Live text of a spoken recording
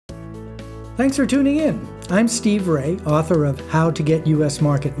Thanks for tuning in. I'm Steve Raye, author of How to Get U.S.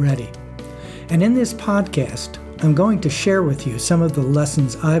 Market Ready. And in this podcast, I'm going to share with you some of the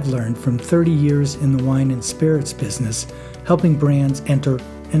lessons I've learned from 30 years in the wine and spirits business, helping brands enter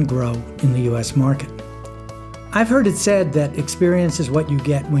and grow in the U.S. market. I've heard it said that experience is what you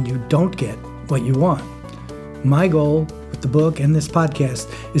get when you don't get what you want. My goal with the book and this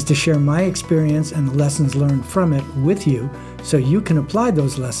podcast is to share my experience and the lessons learned from it with you so you can apply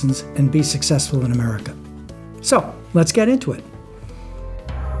those lessons and be successful in America. So, let's get into it.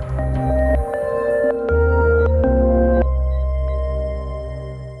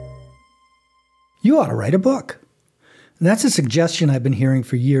 You ought to write a book. That's a suggestion I've been hearing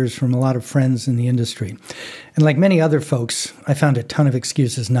for years from a lot of friends in the industry. And like many other folks, I found a ton of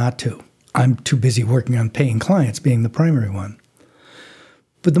excuses not to. I'm too busy working on paying clients being the primary one.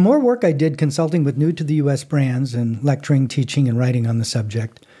 But the more work I did consulting with new to the U.S. brands and lecturing, teaching, and writing on the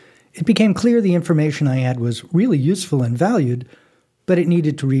subject, it became clear the information I had was really useful and valued, but it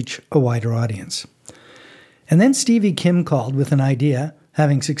needed to reach a wider audience. And then Stevie Kim called with an idea,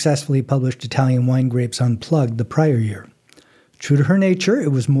 having successfully published Italian Wine Grapes Unplugged the prior year. True to her nature,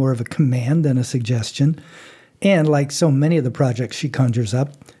 it was more of a command than a suggestion, and like so many of the projects she conjures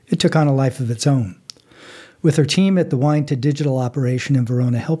up, it took on a life of its own. With her team at the Wine to Digital operation in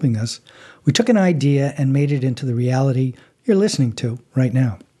Verona helping us, we took an idea and made it into the reality you're listening to right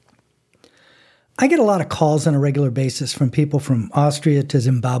now. I get a lot of calls on a regular basis from people from Austria to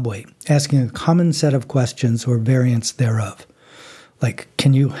Zimbabwe asking a common set of questions or variants thereof. Like,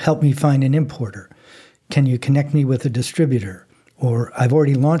 can you help me find an importer? Can you connect me with a distributor? Or, I've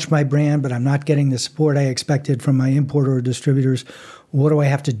already launched my brand, but I'm not getting the support I expected from my importer or distributors. What do I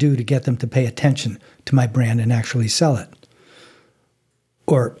have to do to get them to pay attention to my brand and actually sell it?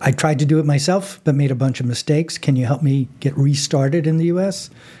 Or, I tried to do it myself, but made a bunch of mistakes. Can you help me get restarted in the U.S.?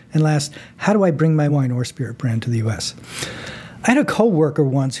 And last, how do I bring my wine or spirit brand to the U.S.? I had a coworker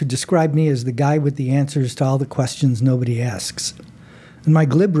once who described me as the guy with the answers to all the questions nobody asks. And my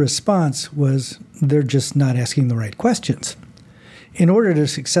glib response was, they're just not asking the right questions. In order to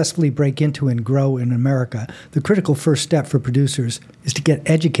successfully break into and grow in America, the critical first step for producers is to get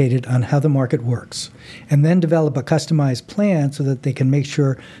educated on how the market works, and then develop a customized plan so that they can make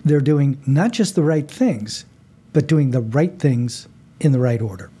sure they're doing not just the right things, but doing the right things in the right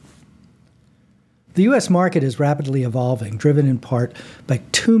order. The U.S. market is rapidly evolving, driven in part by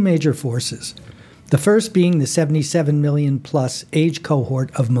two major forces. The first being the 77 million plus age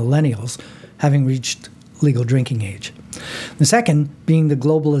cohort of millennials having reached legal drinking age. The second being the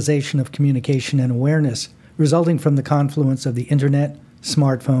globalization of communication and awareness resulting from the confluence of the internet,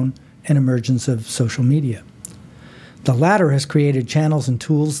 smartphone, and emergence of social media. The latter has created channels and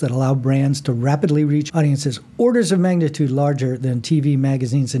tools that allow brands to rapidly reach audiences orders of magnitude larger than TV,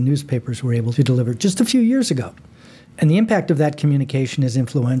 magazines, and newspapers were able to deliver just a few years ago. And the impact of that communication is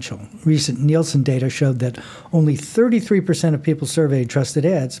influential. Recent Nielsen data showed that only 33% of people surveyed trusted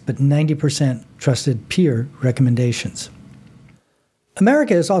ads, but 90% trusted peer recommendations.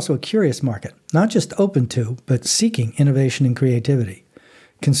 America is also a curious market, not just open to, but seeking innovation and creativity.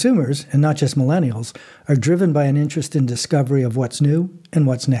 Consumers, and not just millennials, are driven by an interest in discovery of what's new and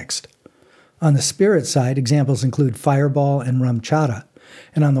what's next. On the spirit side, examples include Fireball and Rum Chata.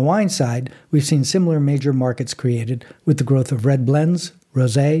 And on the wine side, we've seen similar major markets created with the growth of red blends,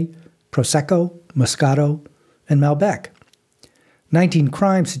 rosé, Prosecco, Moscato, and Malbec. 19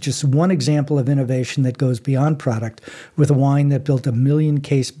 Crimes is just one example of innovation that goes beyond product with a wine that built a 1 million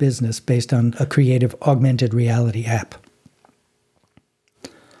case business based on a creative augmented reality app.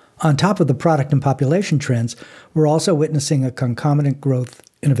 On top of the product and population trends, we're also witnessing a concomitant growth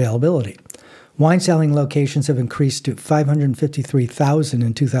in availability. Wine selling locations have increased to 553,000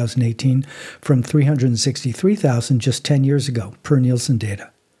 in 2018 from 363,000 just 10 years ago, per Nielsen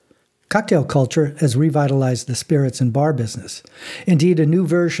data. Cocktail culture has revitalized the spirits and bar business. Indeed, a new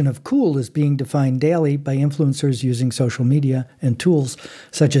version of cool is being defined daily by influencers using social media and tools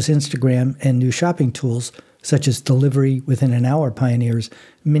such as Instagram and new shopping tools such as delivery within an hour pioneers,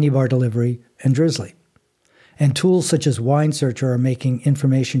 minibar delivery, and Drizzly. And tools such as Wine Searcher are making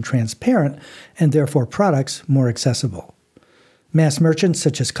information transparent and therefore products more accessible. Mass merchants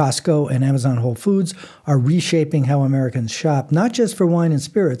such as Costco and Amazon Whole Foods are reshaping how Americans shop, not just for wine and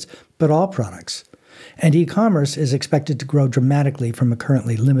spirits, but all products. And e-commerce is expected to grow dramatically from a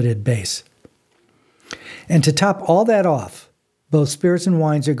currently limited base. And to top all that off, both spirits and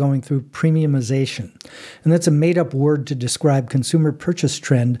wines are going through premiumization. And that's a made-up word to describe consumer purchase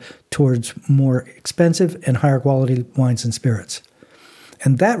trend towards more expensive and higher quality wines and spirits.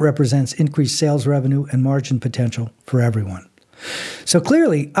 And that represents increased sales revenue and margin potential for everyone. So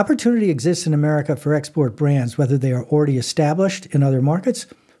clearly, opportunity exists in America for export brands, whether they are already established in other markets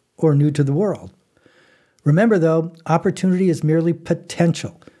or new to the world. Remember, though, opportunity is merely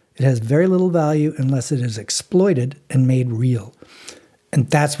potential. It has very little value unless it is exploited and made real. And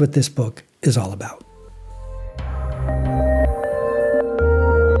that's what this book is all about.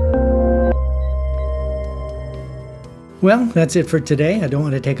 Well, that's it for today. I don't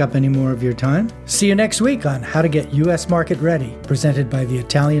want to take up any more of your time. See you next week on How to Get U.S. Market Ready, presented by the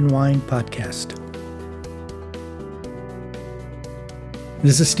Italian Wine Podcast.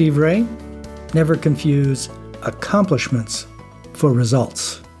 This is Steve Raye. Never confuse accomplishments for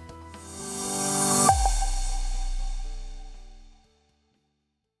results.